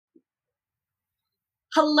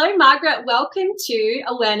Hello, Margaret. Welcome to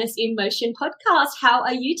Awareness in Motion podcast. How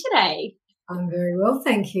are you today? I'm very well,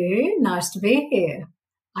 thank you. Nice to be here.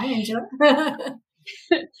 Hi, Angela.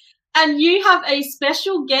 And you have a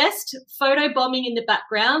special guest photo bombing in the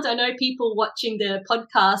background. I know people watching the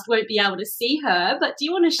podcast won't be able to see her, but do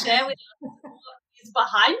you want to share with us what is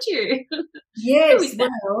behind you? Yes,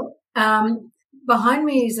 behind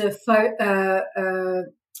me is a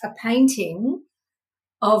painting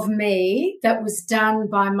of me that was done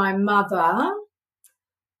by my mother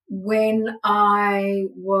when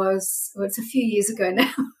it's a few years ago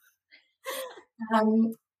now.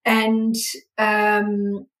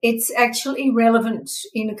 It's actually relevant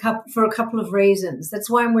for a couple of reasons. That's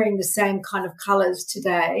why I'm wearing the same kind of colours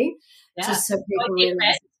today, just so people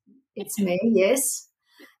realize it's me. Yes,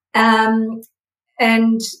 and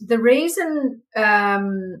the reason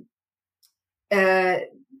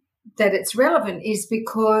that it's relevant is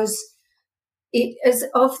because it is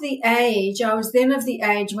of the age. I was then of the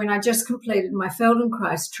age when I just completed my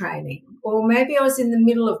Feldenkrais training, or maybe I was in the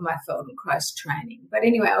middle of my Feldenkrais training. But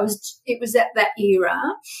anyway, it was at that era.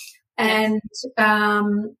 And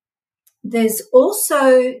there's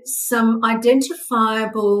also some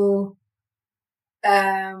identifiable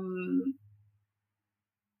how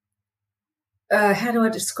do I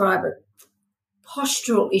describe it?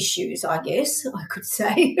 Postural issues, I guess I could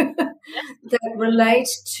say, that relate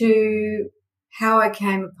to how I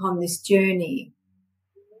came upon this journey.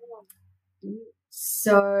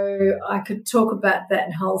 So I could talk about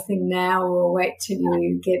that whole thing now, or wait till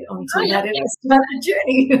you get onto that and start the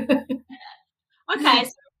journey. Okay,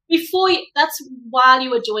 so that's while you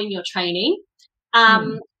were doing your training.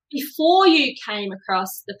 Before you came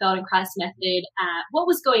across the Feldenkrais method, what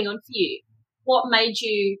was going on for you? What made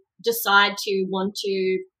you decide to want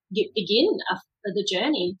to begin the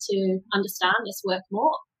journey to understand this work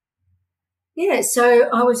more? Yeah, so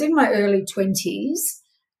I was in my early 20s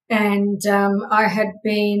and I had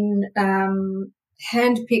been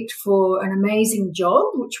handpicked for an amazing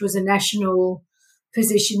job, which was a national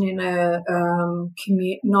position in a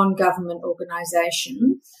non-government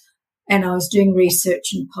organisation, and I was doing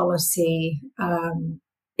research and policy I'm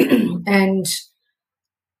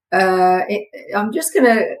just going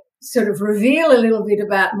to sort of reveal a little bit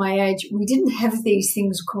about my age. We didn't have these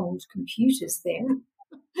things called computers then.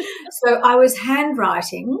 So I was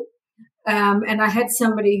handwriting, and I had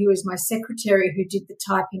somebody who was my secretary who did the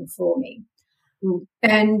typing for me.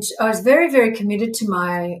 And I was very, very committed to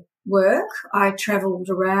my work. I travelled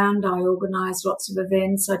around. I organised lots of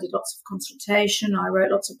events. I did lots of consultation. I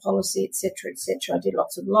wrote lots of policy, et cetera, et cetera. I did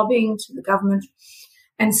lots of lobbying to the government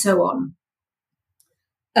and so on.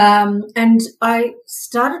 And I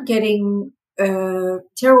started getting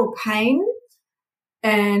terrible pain,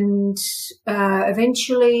 and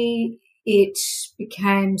eventually it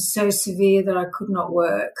became so severe that I could not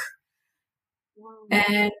work. Wow.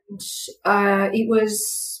 And it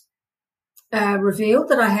was revealed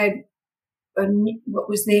that I had what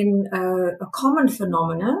was then a common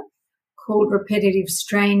phenomena called repetitive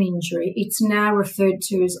strain injury. It's now referred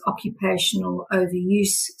to as occupational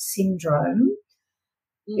overuse syndrome,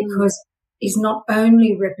 because it's not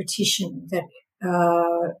only repetition that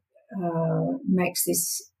makes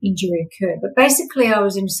this injury occur. But basically I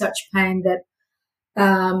was in such pain that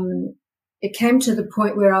it came to the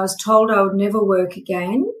point where I was told I would never work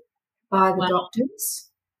again by the doctors.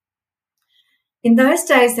 In those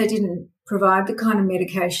days they didn't provide the kind of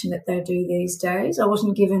medication that they do these days. I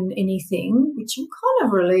wasn't given anything, which I'm kind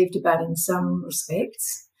of relieved about in some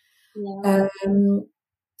respects. Yeah.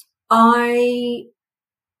 I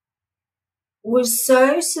was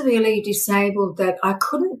so severely disabled that I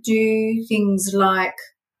couldn't do things like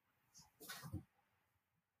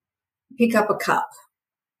pick up a cup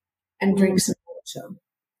and drink some water.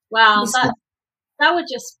 Wow, that would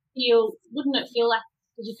just wouldn't it feel like,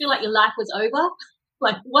 did you feel like your life was over?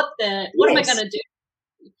 Like what am I going to do?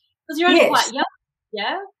 Because you're only quite young,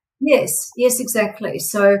 yeah? Yes, exactly.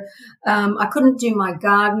 So I couldn't do my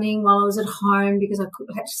gardening while I was at home because I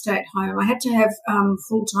had to stay at home. I had to have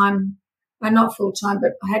full-time, not full-time,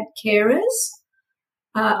 but I had carers.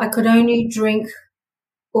 I could only drink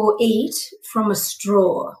or eat from a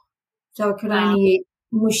straw. So I could only eat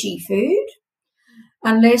mushy food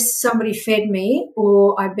unless somebody fed me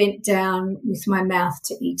or I bent down with my mouth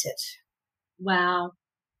to eat it. Wow.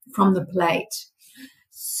 From the plate.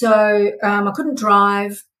 So I couldn't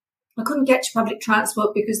drive. I couldn't catch public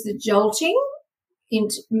transport because the jolting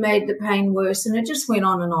made the pain worse, and it just went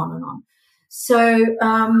on and on and on. So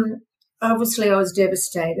obviously I was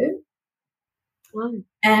devastated. Wow.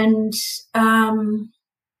 And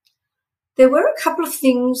there were a couple of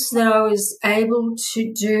things that I was able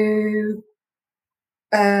to do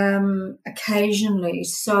occasionally.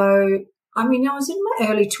 So, I mean, I was in my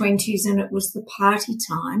early 20s and it was the party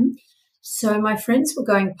time. So my friends were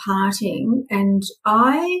going partying and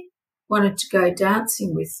I wanted to go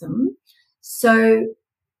dancing with them. So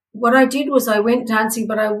what I did was I went dancing,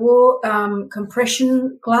 but I wore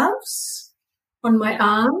compression gloves on my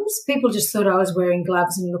arms. People just thought I was wearing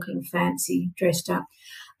gloves and looking fancy, dressed up.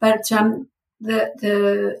 But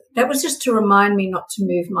that was just to remind me not to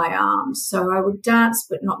move my arms. So I would dance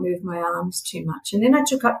but not move my arms too much. And then I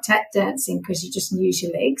took up tap dancing because you just use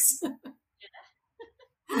your legs.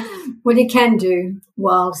 Well, you can do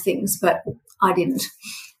wild things, but I didn't.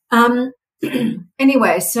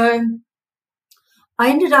 Anyway, so I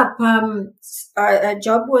ended up, a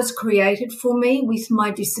job was created for me with my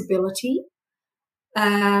disability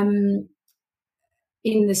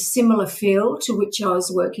in the similar field to which I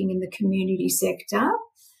was working in the community sector.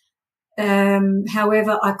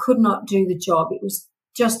 However, I could not do the job. It was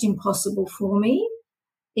just impossible for me.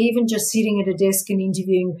 Even just sitting at a desk and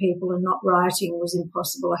interviewing people and not writing was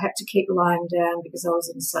impossible. I had to keep lying down because I was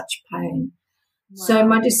in such pain. Wow. So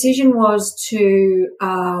my decision was to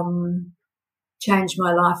change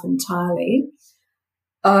my life entirely.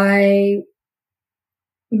 I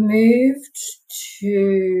moved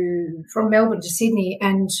from Melbourne to Sydney,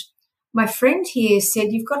 and my friend here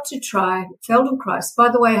said, you've got to try Feldenkrais. By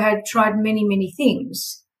the way, I had tried many, many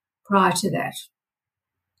things prior to that.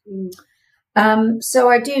 So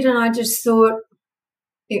I did, and I just thought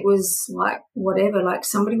it was like whatever, like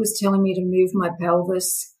somebody was telling me to move my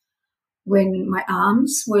pelvis when my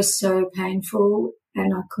arms were so painful,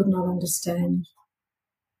 and I could not understand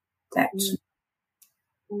that.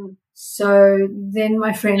 So then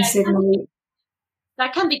my friend said to me,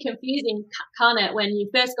 that can be confusing, can't it, when you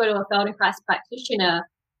first go to a Feldenkrais practitioner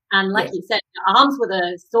and, like you said, your arms were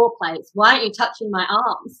the sore plates. Why aren't you touching my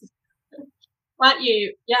arms? Why aren't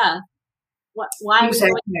you, why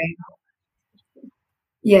exactly.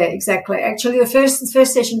 Yeah, exactly. Actually, the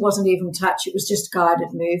first session wasn't even touch. It was just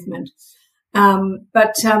guided movement.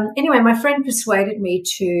 But anyway, my friend persuaded me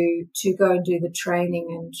to go and do the training,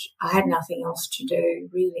 and I had nothing else to do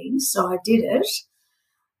really. So I did it.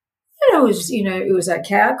 And it was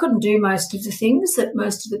okay. I couldn't do most of the things that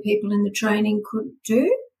most of the people in the training could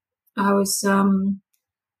do. I was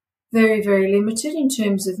very, very limited in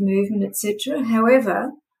terms of movement, etc.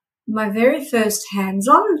 However, my very first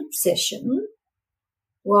hands-on session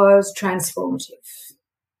was transformative.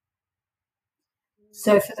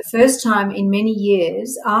 So for the first time in many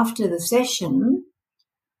years after the session,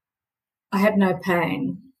 I had no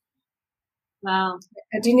pain. Wow.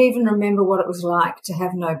 I didn't even remember what it was like to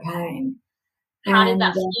have no pain. How did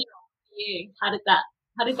that feel for you? How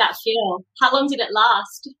did that feel? How long did it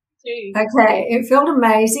last too? Okay, it felt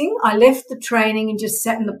amazing. I left the training and just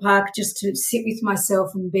sat in the park just to sit with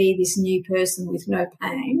myself and be this new person with no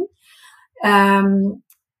pain.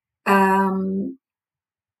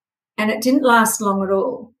 And it didn't last long at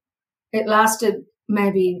all. It lasted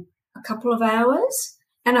maybe a couple of hours,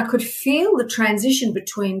 and I could feel the transition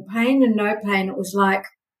between pain and no pain. It was like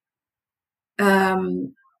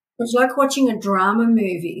watching a drama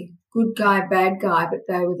movie, good guy, bad guy, but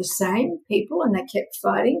they were the same people and they kept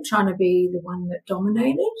fighting, trying to be the one that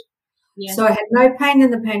dominated. Yeah. So I had no pain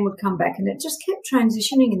and the pain would come back, and it just kept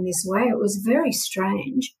transitioning in this way. It was very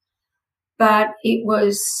strange, but it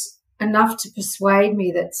was enough to persuade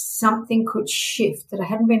me that something could shift that I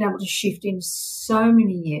hadn't been able to shift in so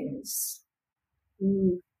many years.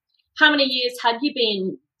 How many years had you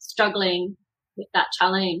been struggling with that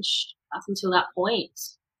challenge up until that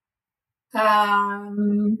point?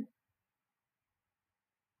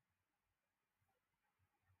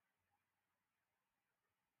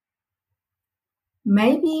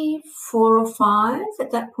 Maybe 4 or 5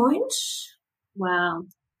 at that point. Wow.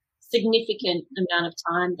 Significant amount of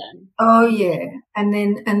time then. Oh yeah. And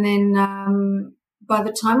then by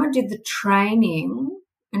the time I did the training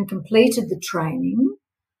and completed the training,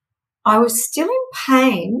 I was still in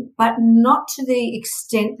pain, but not to the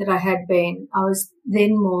extent that I had been. I was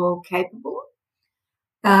then more capable.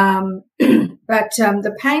 But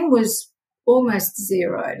the pain was almost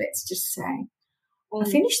zero, let's just say. I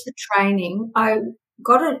finished the training. I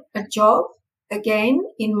got a job again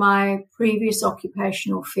in my previous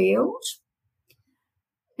occupational field,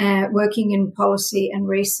 working in policy and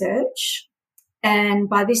research. And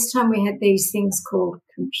by this time we had these things called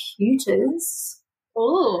computers.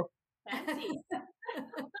 Oh, fancy.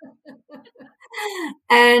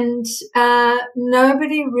 And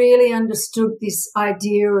nobody really understood this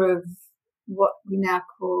idea of what we now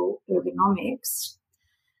call ergonomics.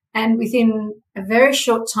 And within a very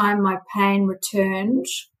short time, my pain returned.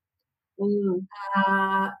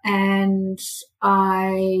 And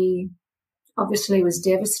I obviously was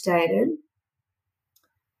devastated.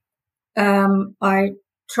 I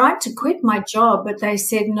tried to quit my job, but they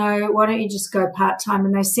said, no, why don't you just go part-time?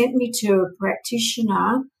 And they sent me to a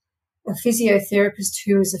practitioner, a physiotherapist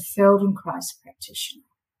who was a Feldenkrais practitioner.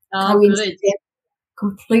 Oh, good.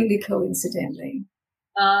 Completely coincidentally.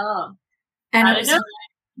 Oh. And I don't know.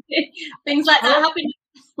 Things like that happen in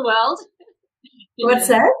the world. What's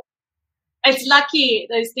that? It's lucky.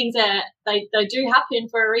 Those things they do happen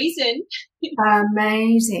for a reason.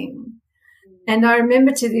 Amazing. And I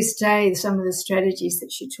remember to this day some of the strategies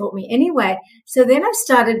that she taught me. Anyway, so then I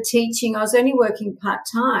started teaching. I was only working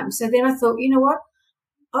part-time. So then I thought, you know what?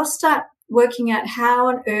 I'll start working out how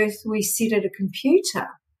on earth we sit at a computer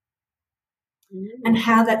and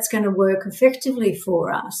how that's going to work effectively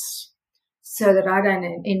for us so that I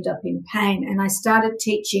don't end up in pain. And I started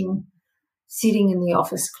teaching sitting in the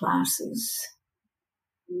office classes.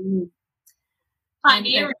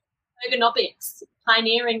 Pioneering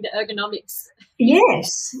the ergonomics.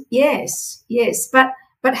 Yes.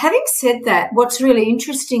 But having said that, what's really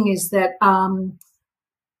interesting is that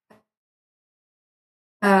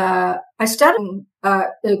I started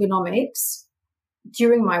ergonomics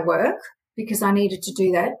during my work because I needed to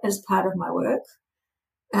do that as part of my work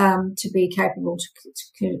to be capable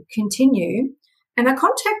to continue. And I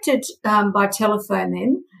contacted by telephone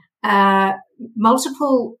then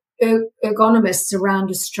multiple ergonomists around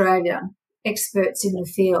Australia, experts in the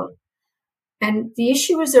field. And the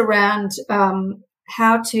issue was around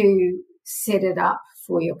how to set it up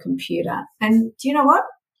for your computer. And do you know what?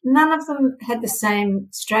 None of them had the same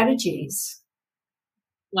strategies.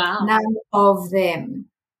 Wow. None of them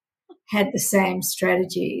had the same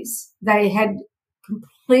strategies. They had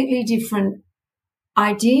completely different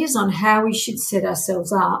ideas on how we should set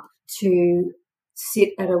ourselves up to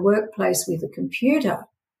sit at a workplace with a computer.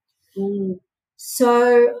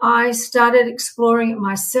 So I started exploring it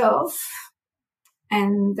myself,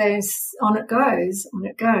 and on it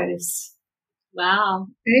goes. Wow.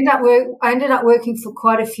 I ended up working for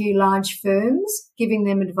quite a few large firms, giving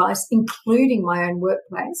them advice, including my own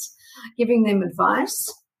workplace, giving them advice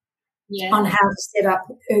on how to set up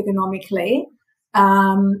ergonomically,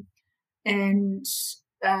 and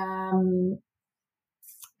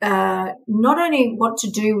not only what to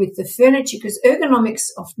do with the furniture, because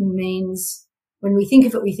ergonomics often means, when we think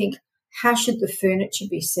of it, we think, how should the furniture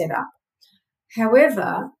be set up?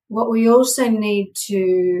 However, what we also need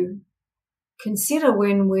to consider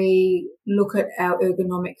when we look at our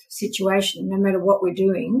ergonomic situation, no matter what we're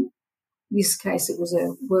doing, in this case it was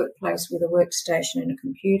a workplace with a workstation and a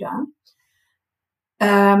computer,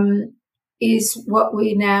 is what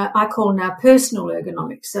I call now personal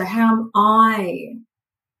ergonomics. So how am I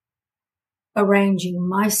arranging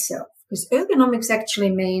myself? Because ergonomics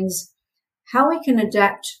actually means how we can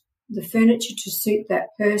adapt the furniture to suit that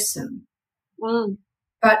person.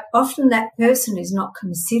 But often that person is not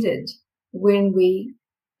considered when we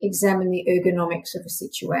examine the ergonomics of a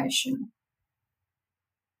situation.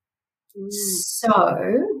 So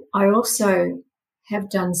I also have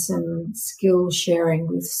done some skill sharing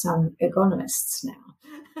with some ergonomists now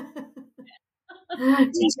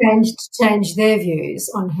to change their views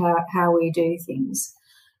on how we do things.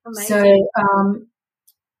 Amazing. So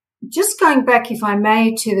just going back, if I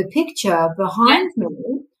may, to the picture behind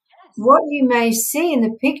me, what you may see in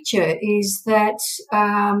the picture is that,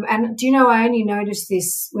 and do you know, I only noticed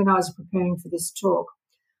this when I was preparing for this talk.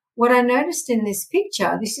 What I noticed in this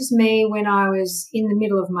picture, this is me when I was in the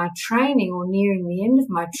middle of my training or nearing the end of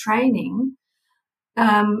my training.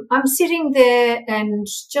 I'm sitting there and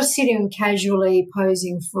just sitting casually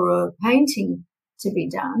posing for a painting to be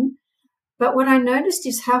done. But what I noticed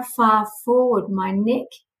is how far forward my neck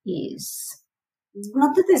is.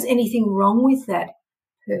 Not that there's anything wrong with that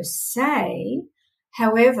per se.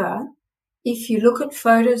 However, if you look at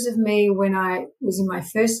photos of me when I was in my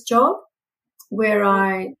first job, where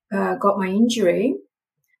I got my injury,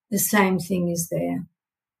 the same thing is there.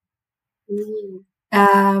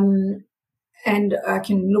 And I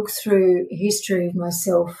can look through a history of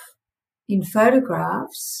myself in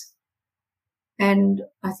photographs, and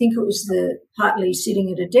I think it was partly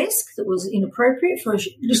sitting at a desk that was inappropriate for a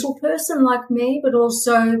little person like me, but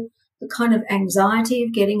also the kind of anxiety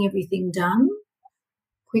of getting everything done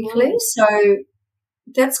quickly. So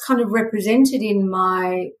that's kind of represented in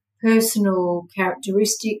my personal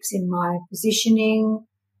characteristics, in my positioning,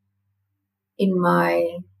 in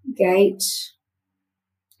my gait,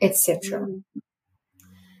 etc.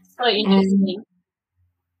 So interesting.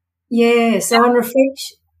 So on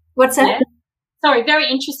reflection, What's that? Yeah. Sorry, very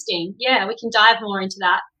interesting. Yeah, we can dive more into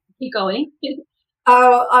that. Keep going.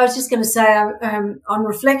 Oh, I was just going to say, on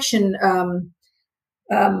reflection,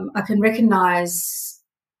 I can recognise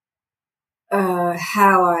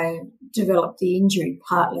how I developed the injury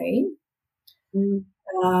partly. And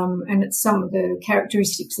it's some of the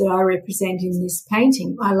characteristics that I represent in this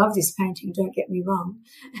painting. I love this painting, don't get me wrong.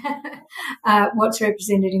 What's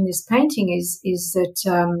represented in this painting is that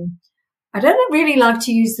I don't really like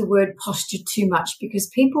to use the word posture too much, because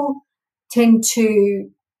people tend to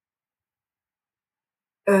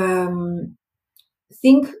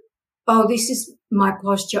think, oh, this is my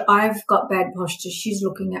posture, I've got bad posture, she's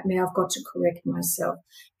looking at me, I've got to correct myself.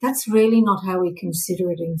 That's really not how we consider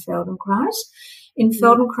it in Feldenkrais. In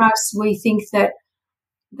Feldenkrais, we think that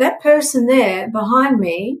that person there behind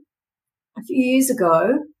me a few years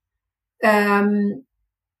ago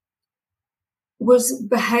was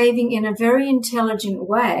behaving in a very intelligent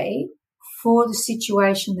way for the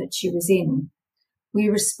situation that she was in. We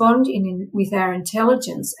respond with our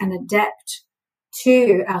intelligence and adapt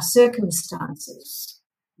to our circumstances.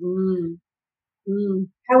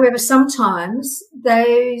 However, sometimes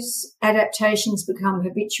those adaptations become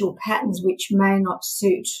habitual patterns which may not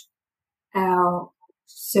suit our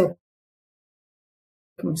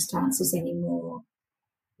circumstances anymore.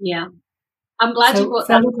 Yeah. I'm glad you brought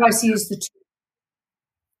that up. Feldenkrais used the term,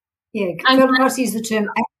 Feldenkrais used the term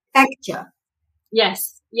acture.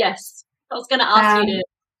 Yes. I was going to ask you to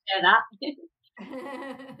share that.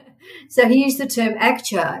 So he used the term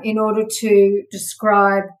acture in order to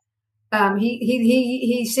describe.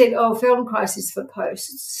 He said, "Oh, Feldenkrais is for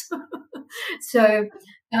posts." So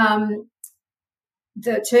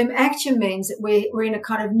the term acture means that we're in a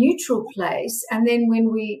kind of neutral place, and then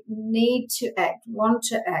when we need to act, want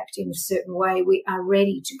to act in a certain way, we are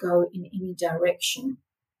ready to go in any direction.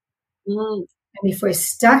 And if we're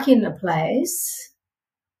stuck in a place,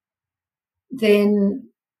 then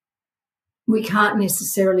we can't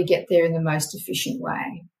necessarily get there in the most efficient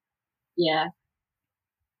way. Yeah.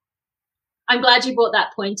 I'm glad you brought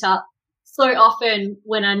that point up. So often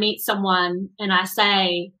when I meet someone and I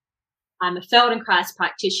say I'm a Feldenkrais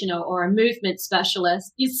practitioner or a movement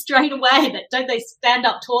specialist, you straight away don't they stand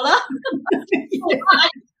up taller?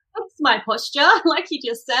 That's my posture, like you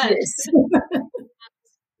just said. Yes.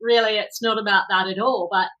 Really, it's not about that at all.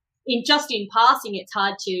 But in passing, it's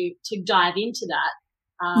hard to dive into that.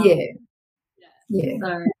 Yeah.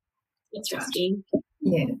 So interesting.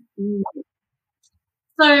 Yeah.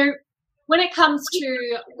 So when it comes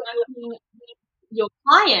to working with your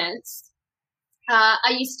clients,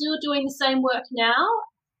 are you still doing the same work now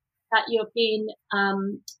that you've been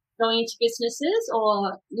going into businesses,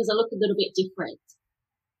 or does it look a little bit different?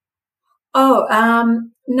 Oh,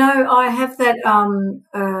 no, I have that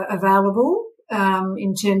available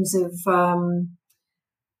in terms of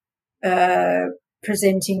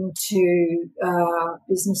presenting to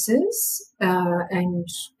businesses and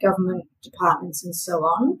government departments and so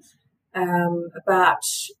on about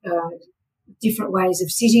different ways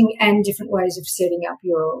of sitting and different ways of setting up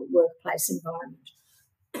your workplace environment.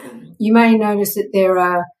 You may notice that there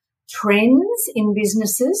are trends in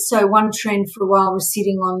businesses. So one trend for a while was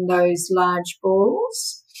sitting on those large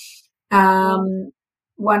balls.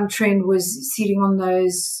 One trend was sitting on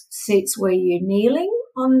those seats where you're kneeling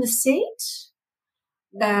on the seat.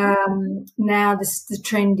 Now the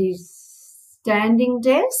trend is standing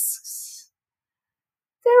desks.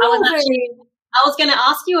 I was going to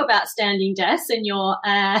ask you about standing desks and your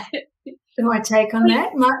my take on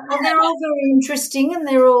that. They're all very interesting and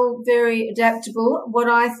they're all very adaptable. What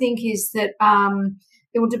I think is that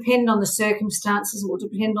it will depend on the circumstances. It will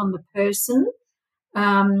depend on the person.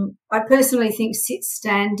 I personally think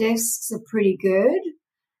sit-stand desks are pretty good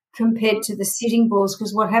compared to the sitting balls,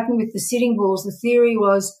 because what happened with the sitting balls, the theory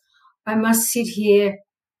was I must sit here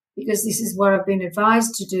because this is what I've been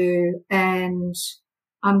advised to do, and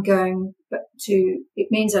I'm going to,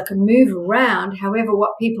 it means I can move around. However,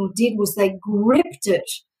 what people did was they gripped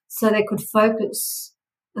it so they could focus,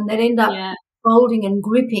 and they'd end up folding and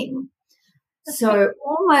gripping. So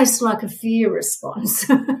almost like a fear response.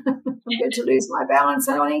 I'm going to lose my balance.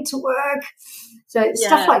 I don't need to work. So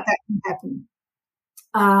stuff like that can happen.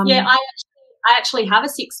 I actually have a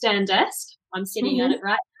sit-stand desk. I'm sitting at it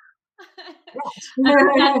right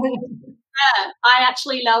now. I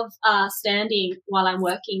actually love standing while I'm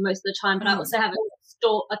working most of the time, but I also have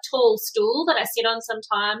a tall stool that I sit on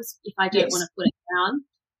sometimes if I don't want to put it down.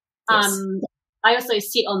 I also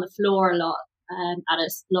sit on the floor a lot at a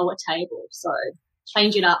lower table, so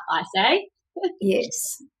change it up, I say.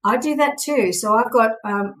 Yes, I do that too. So I've got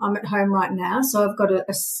I'm at home right now, so I've got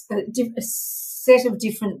a set of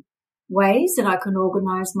different ways that I can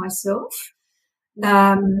organise myself.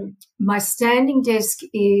 My standing desk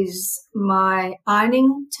is my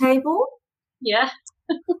ironing table. Yeah.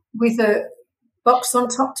 With a box on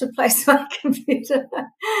top to place my computer.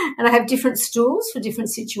 And I have different stools for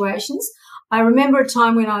different situations. I remember a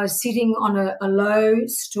time when I was sitting on a low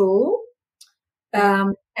stool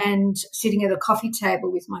and sitting at a coffee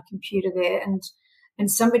table with my computer there, and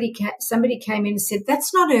somebody came in and said,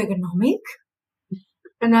 "That's not ergonomic."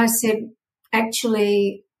 And I said,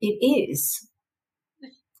 "Actually, it is.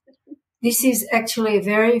 This is actually a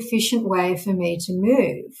very efficient way for me to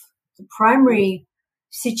move. The primary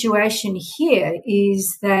situation here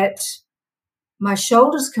is that my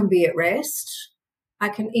shoulders can be at rest. I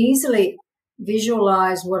can easily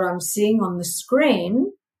visualize what I'm seeing on the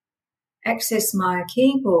screen, access my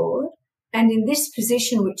keyboard, and in this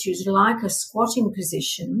position, which is like a squatting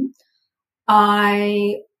position,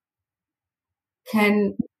 I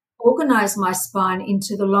can organize my spine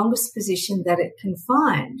into the longest position that it can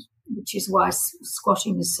find, which is why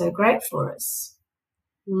squatting is so great for us."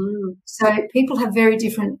 So people have very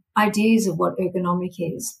different ideas of what ergonomic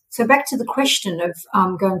is. So back to the question of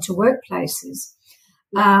going to workplaces.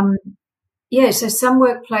 So some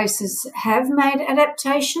workplaces have made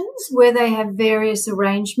adaptations where they have various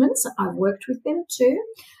arrangements. I've worked with them too.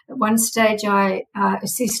 At one stage I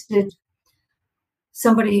assisted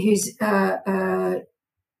somebody who's at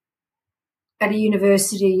a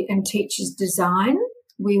university and teaches design.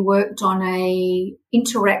 We worked on a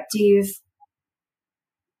interactive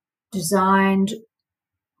designed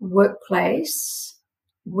workplace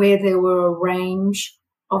where there were a range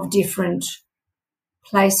of different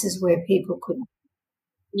places where people could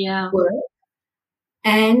work,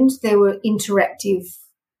 and there were interactive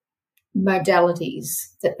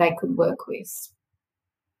modalities that they could work with.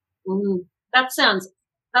 That sounds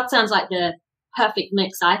like the perfect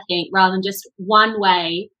mix, I think, rather than just one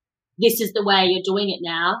way, this is the way you're doing it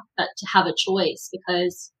now, but to have a choice,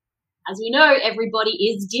 because as we know, everybody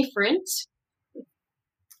is different.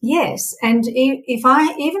 Yes, and even if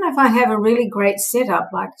I have a really great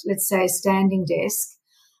setup, like let's say a standing desk,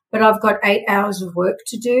 but I've got 8 hours of work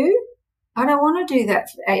to do, I don't want to do that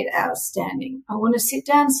for 8 hours standing. I want to sit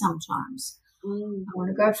down sometimes. I want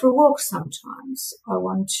to go for a walk sometimes. I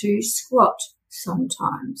want to squat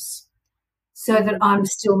sometimes, so that I'm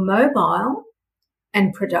still mobile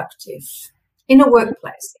and productive in a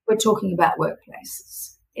workplace. We're talking about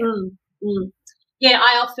workplaces. Yeah,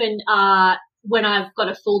 I often, when I've got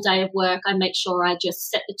a full day of work, I make sure I just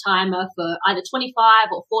set the timer for either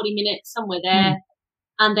 25 or 40 minutes, somewhere there,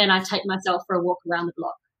 and then I take myself for a walk around the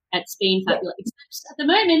block. It's been fabulous. At the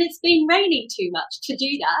moment, it's been raining too much to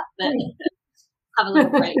do that, but have a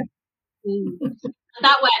little break.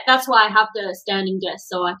 That way, that's why I have the standing desk,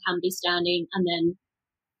 so I can be standing and then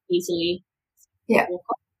easily walk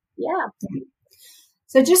off. Yeah.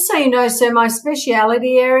 So just so you know, so my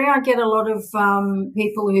speciality area, I get a lot of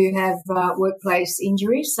people who have workplace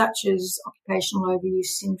injuries, such as occupational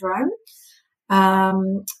overuse syndrome.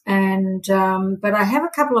 But I have a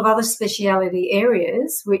couple of other speciality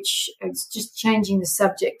areas, which is just changing the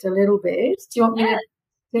subject a little bit. Do you want me to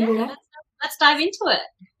tell you that? Let's dive into it.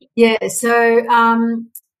 Yeah, so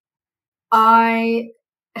I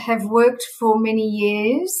have worked for many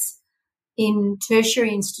years in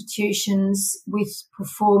tertiary institutions with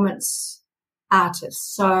performance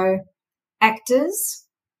artists, so actors,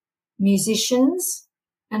 musicians,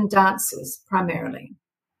 and dancers primarily.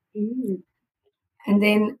 And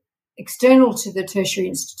then external to the tertiary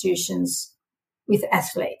institutions with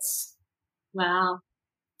athletes. Wow.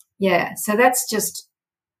 Yeah, so that's just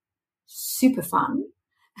super fun.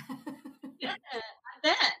 Yeah, I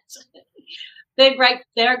bet. They're great.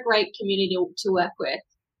 They're a great community to work with.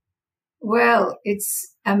 Well,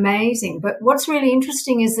 it's amazing. But what's really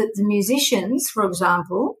interesting is that the musicians, for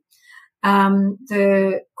example,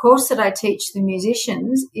 the course that I teach the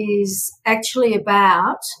musicians is actually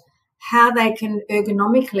about how they can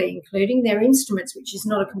ergonomically, including their instruments, which is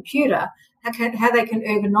not a computer, how they can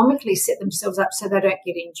ergonomically set themselves up so they don't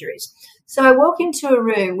get injuries. So I walk into a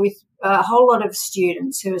room with a whole lot of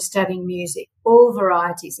students who are studying music, all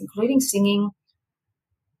varieties, including singing,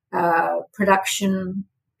 production,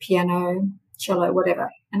 piano, cello, whatever.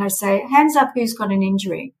 And I say, hands up who's got an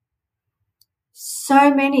injury.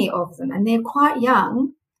 So many of them, and they're quite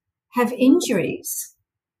young, have injuries.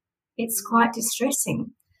 It's quite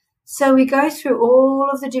distressing. So we go through all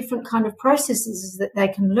of the different kind of processes that they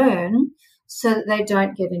can learn so that they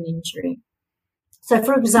don't get an injury. So,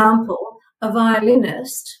 for example, a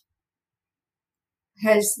violinist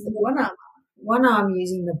has one arm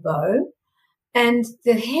using the bow, and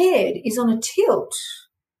the head is on a tilt.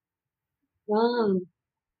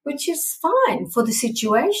 which is fine for the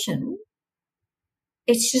situation.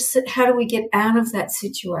 It's just that how do we get out of that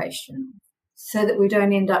situation so that we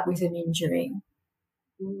don't end up with an injury?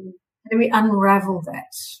 How do we unravel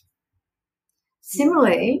that?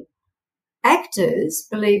 Similarly, actors,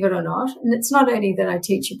 believe it or not, and it's not only that I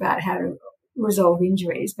teach about how to resolve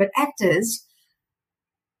injuries, but actors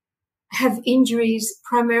have injuries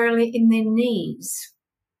primarily in their knees.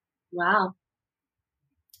 Wow.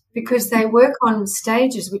 Because they work on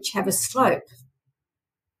stages which have a slope.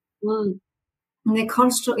 Mm. And they're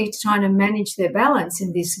constantly trying to manage their balance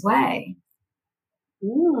in this way.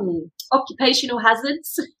 Occupational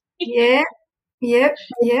hazards. Yep.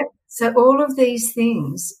 So all of these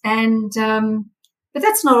things. And but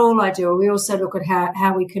that's not all I do. We also look at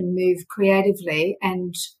how we can move creatively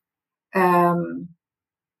and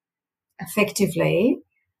effectively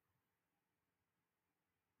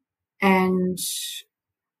and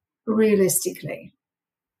realistically.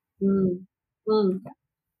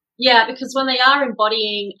 Yeah, because when they are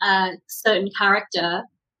embodying a certain character,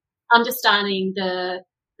 understanding the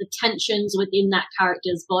tensions within that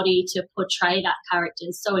character's body to portray that character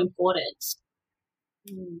is so important.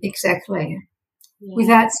 Exactly. Yeah.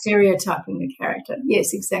 Without stereotyping the character.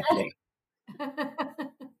 Yes, exactly.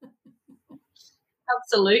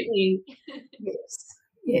 Absolutely.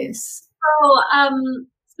 Yes. So,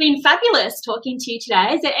 it's been fabulous talking to you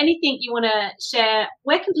today. Is there anything you want to share?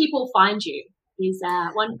 Where can people find you? Is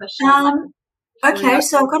one question. Okay,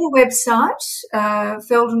 so I've got a website,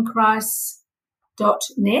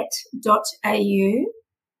 feldenkrais.net.au.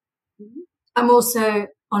 I'm also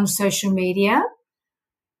on social media,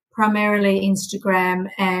 primarily Instagram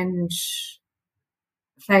and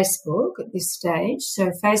Facebook at this stage. So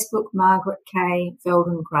Facebook, Margaret Kaye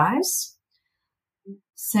Feldenkrais.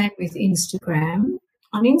 Same with Instagram.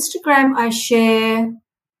 On Instagram, I share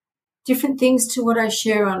different things to what I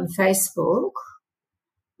share on Facebook.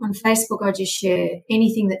 On Facebook, I just share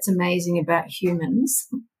anything that's amazing about humans.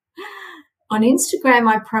 On Instagram,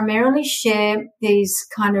 I primarily share these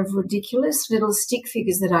kind of ridiculous little stick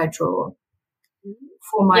figures that I draw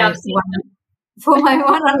for my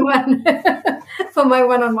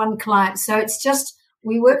one-on-one clients. So it's just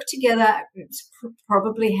we work together. It's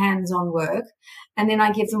probably hands-on work, and then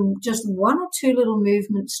I give them just one or two little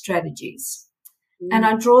movement strategies, and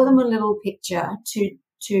I draw them a little picture to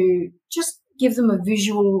just give them a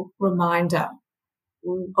visual reminder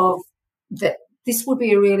of that this would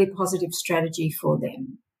be a really positive strategy for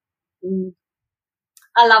them.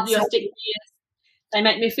 I love your stick figures. They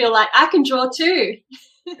make me feel like I can draw too.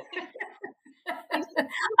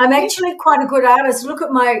 I'm actually quite a good artist. Look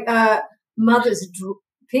at my mother's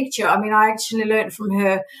picture. I mean, I actually learnt from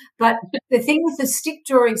her. But the thing with the stick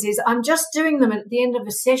drawings is I'm just doing them at the end of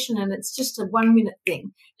a session and it's just a 1-minute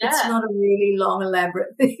thing. Yeah. It's not a really long,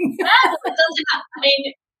 elaborate thing. Yeah, it doesn't have, I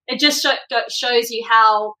mean, it just shows you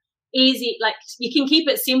how easy, like you can keep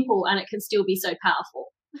it simple and it can still be so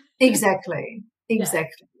powerful. Exactly. Yeah.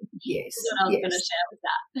 Yes. That's what I was going to share with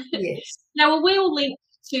that. Yes. Now, well, we will link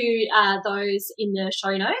to those in the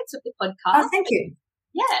show notes of the podcast. Oh, thank you.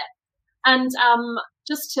 Yeah. And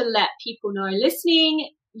just to let people know listening,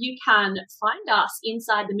 you can find us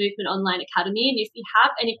inside the Movement Online Academy. And if you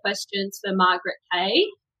have any questions for Margaret Kaye,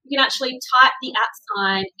 you can actually type the @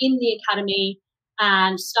 in the academy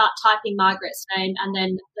and start typing Margaret's name, and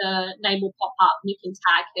then the name will pop up and you can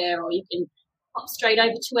tag her, or you can pop straight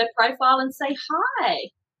over to her profile and say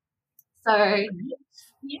hi. So,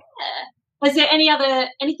 yeah. Is there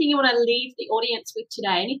anything you want to leave the audience with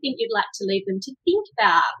today? Anything you'd like to leave them to think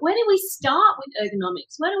about? Where do we start with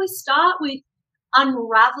ergonomics? Where do we start with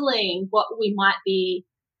unraveling what we might be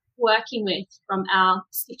working with from our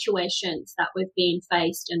situations that we've been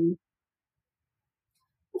faced? And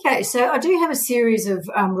okay, so I do have a series of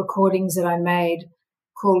recordings that I made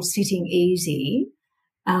called Sitting Easy,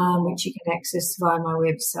 which you can access via my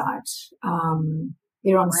website.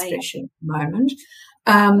 They're on special at the moment.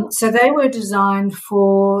 So they were designed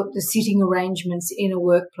for the sitting arrangements in a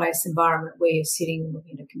workplace environment where you're sitting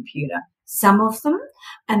in a computer. Some of them,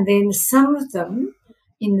 and then some of them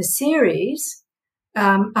in the series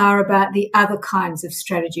are about the other kinds of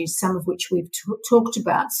strategies, some of which we've talked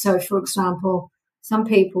about. So, for example, some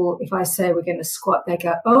people, if I say we're going to squat, they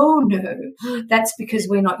go, oh, no, that's because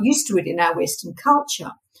we're not used to it in our Western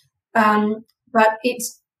culture. But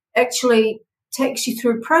it's actually takes you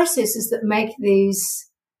through processes that make these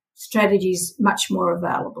strategies much more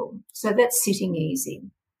available. So that's Sitting Easy.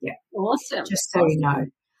 Yeah. Awesome. Just so you know.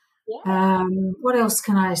 Yeah. What else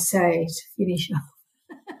can I say to finish off?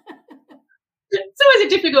 It's always a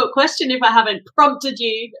difficult question if I haven't prompted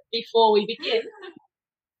you before we begin.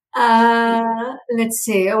 Let's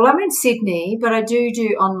see. Well, I'm in Sydney, but I do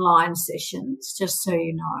online sessions, just so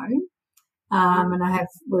you know. And I have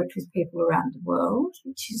worked with people around the world,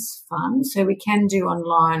 which is fun. So we can do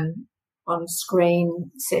online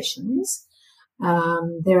on-screen sessions.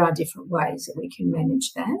 There are different ways that we can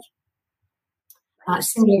manage that.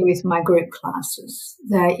 Similar with my group classes,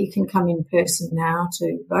 that you can come in person now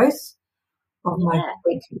to both of my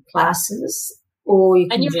weekly classes, or you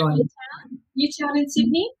can join. Newtown in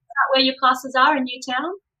Sydney? Is that where your classes are, in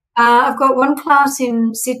Newtown? I've got one class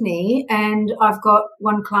in Sydney, and I've got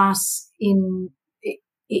one class it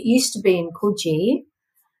used to be in Coogee,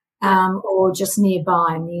 or just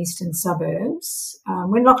nearby in the eastern suburbs.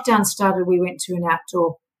 When lockdown started, we went to an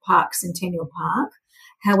outdoor park, Centennial Park.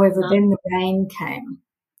 However, then the rain came,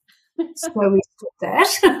 so we stopped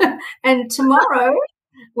that. And tomorrow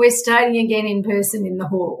we're starting again in person in the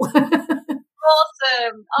hall.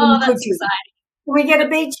 Awesome. Oh, that's exciting. We get a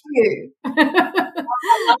beach view.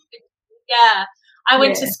 Yeah. I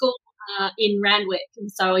went to school in Randwick,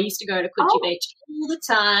 and so I used to go to Coogee Beach all the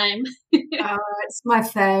time. It's my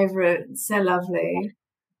favourite. It's so lovely.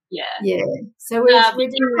 Yeah. Yeah. So we're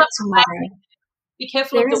doing that tomorrow. Be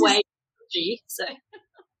careful of the waves at Coogee. So.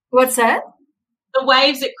 What's that? The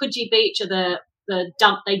waves at Coogee Beach are the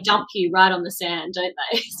dump. They dump you right on the sand, don't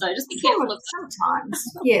they? So just be careful of that. Sometimes.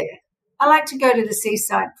 Yeah. I like to go to the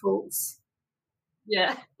seaside pools.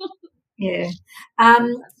 Yeah. Yeah.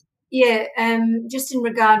 Just in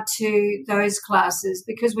regard to those classes,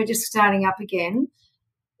 because we're just starting up again,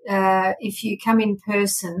 if you come in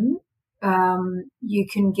person, you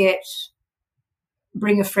can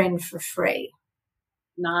bring a friend for free.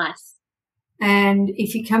 Nice. And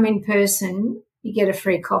if you come in person, you get a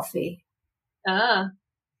free coffee.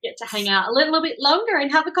 Get to hang out a little bit longer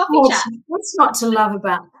and have a coffee chat. What's not to love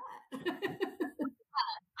about that?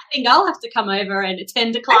 I think I'll have to come over and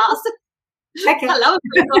attend a class. Okay. I love a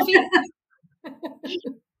free coffee.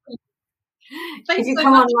 If you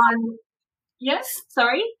come online. Yes,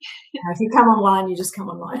 sorry? If you come online, you just come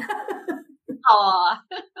online.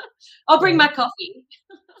 I'll bring my coffee.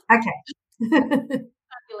 Okay.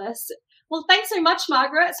 Fabulous. Well, thanks so much,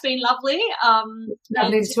 Margaret. It's been lovely.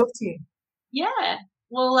 Lovely to talk to you. Yeah.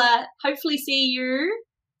 We'll hopefully see you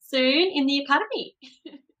soon in the academy.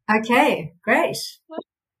 Okay, great.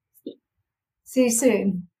 See you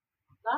soon.